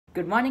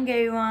Good morning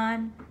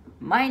everyone,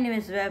 my name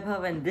is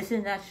Vaibhav and this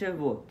is Natural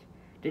World.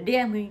 Today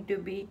I'm going to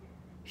be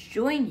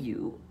showing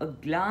you a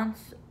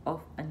glance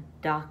of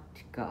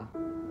Antarctica.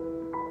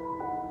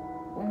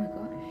 Oh my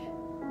gosh,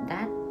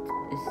 that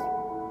is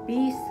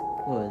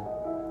peaceful.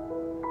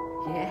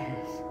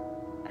 Yes,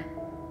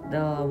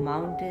 the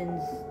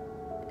mountains,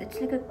 it's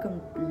like a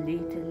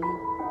completely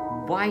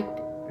white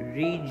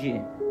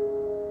region,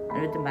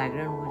 and with the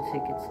background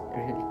music it's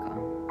really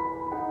calm.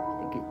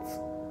 Like it's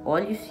all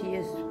you see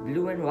is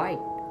blue and white,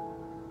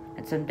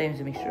 and sometimes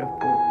a mixture of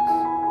both,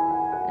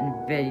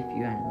 and very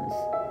few animals,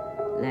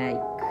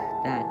 like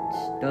that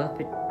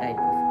dolphin type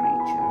of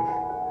creature.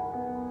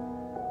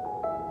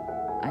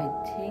 I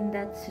think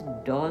that's a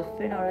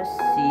dolphin or a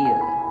seal.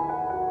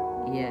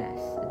 Yes,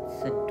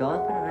 it's a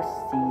dolphin or a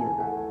seal.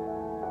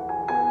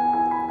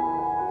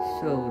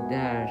 So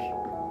there are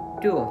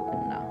two of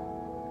them now.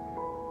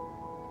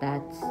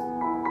 That's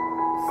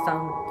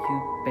some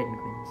cute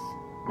penguins.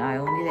 Now I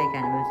only like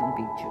animals in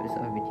pictures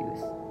or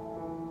videos.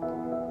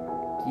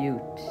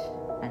 Cute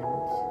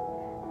animals.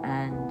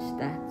 And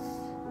that's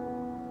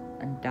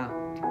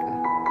Antarctica.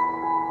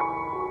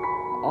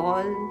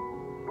 All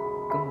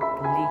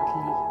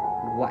completely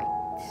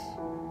white.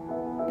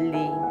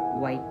 Plain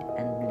white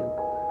and blue.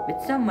 With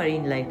some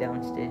marine life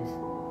downstairs.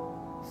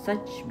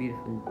 Such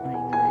beautiful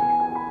marine life.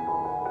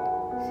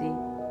 See,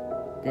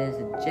 there's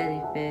a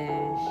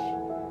jellyfish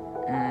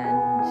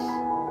and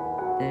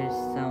there's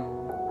some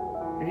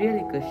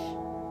really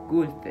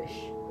cool fish.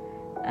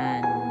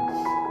 And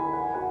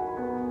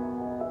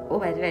oh,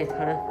 by the way, I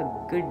thought of a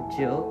good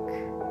joke.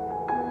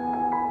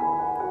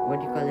 What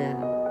do you call it?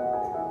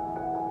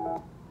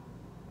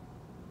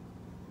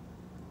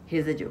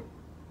 Here's a joke.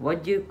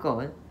 What do you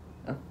call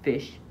a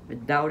fish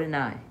without an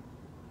eye?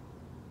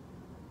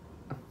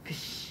 A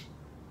fish.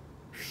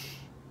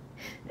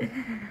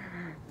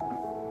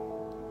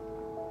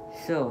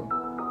 So,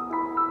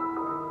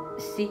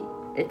 see,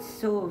 it's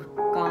so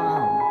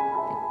calm. Like,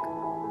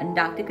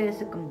 Antarctica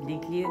is a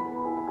completely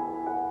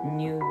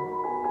new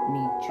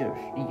nature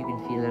you can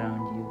feel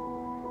around you,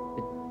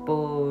 with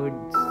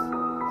birds,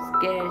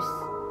 scarce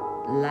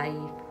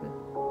life,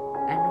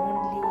 and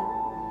only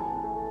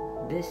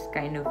this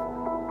kind of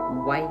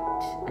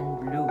white and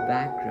blue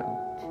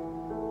background,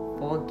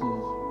 foggy,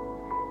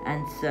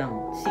 and some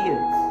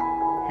seals,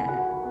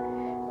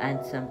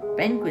 and some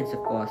penguins,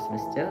 of course,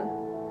 mister.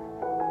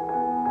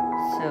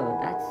 So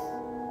that's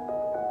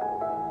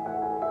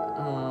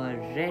a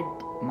red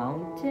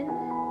mountain.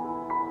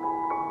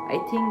 I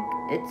think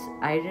it's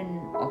iron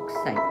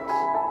oxide.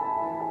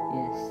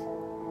 Yes,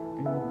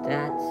 and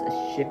that's a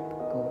ship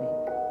going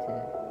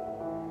there.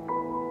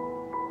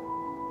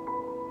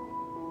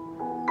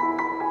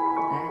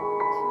 That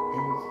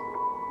is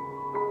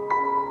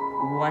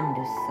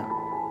Wonder Sun.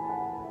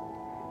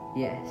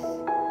 Yes,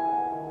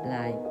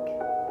 like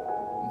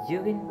you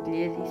can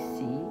clearly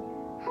see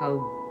how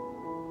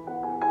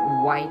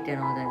white and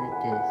all that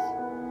it is.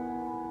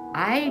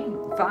 I'm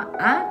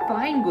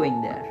fine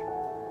going there.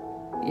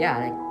 Yeah,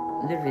 like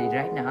literally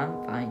right now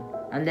I'm fine.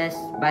 Unless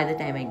by the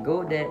time I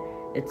go there,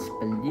 it's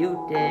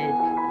polluted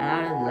and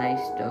out of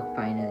livestock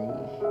finally.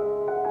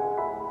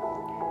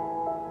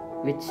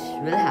 Which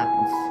will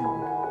happen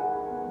soon.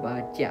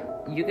 But yeah,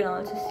 you can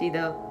also see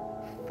the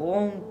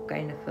foam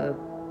kind of a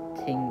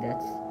thing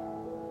that's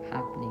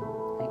happening.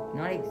 Like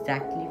not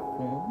exactly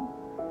foam,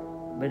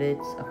 but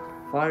it's a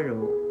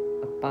furrow,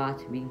 a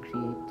path being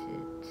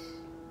created.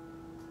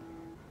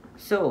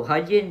 So, how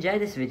did you enjoy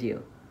this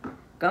video?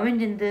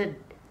 Comment in the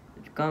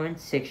comment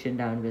section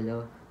down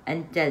below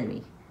and tell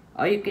me.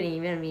 Or you can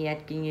email me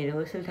at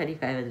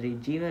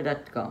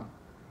kinguniversal35@gmail.com.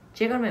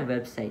 Check out my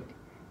website.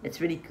 It's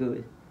pretty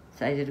cool.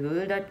 Site at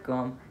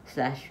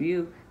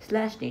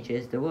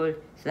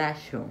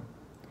google.com/view/natureistheworld/home.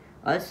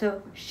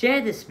 Also,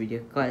 share this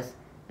video because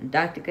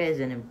Antarctica is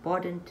an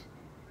important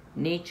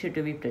nature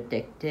to be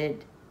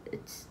protected.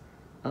 It's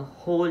a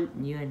whole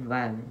new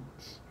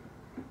environment.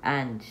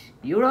 And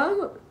you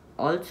all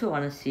also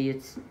want to see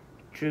its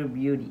true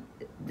beauty.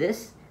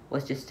 This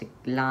was just a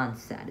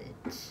glance at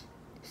it.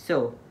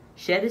 So,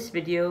 share this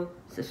video,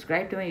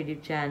 subscribe to my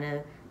YouTube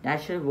channel,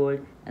 Natural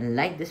World, and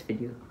like this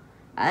video.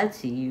 I'll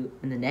see you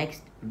in the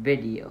next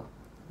video.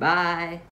 Bye!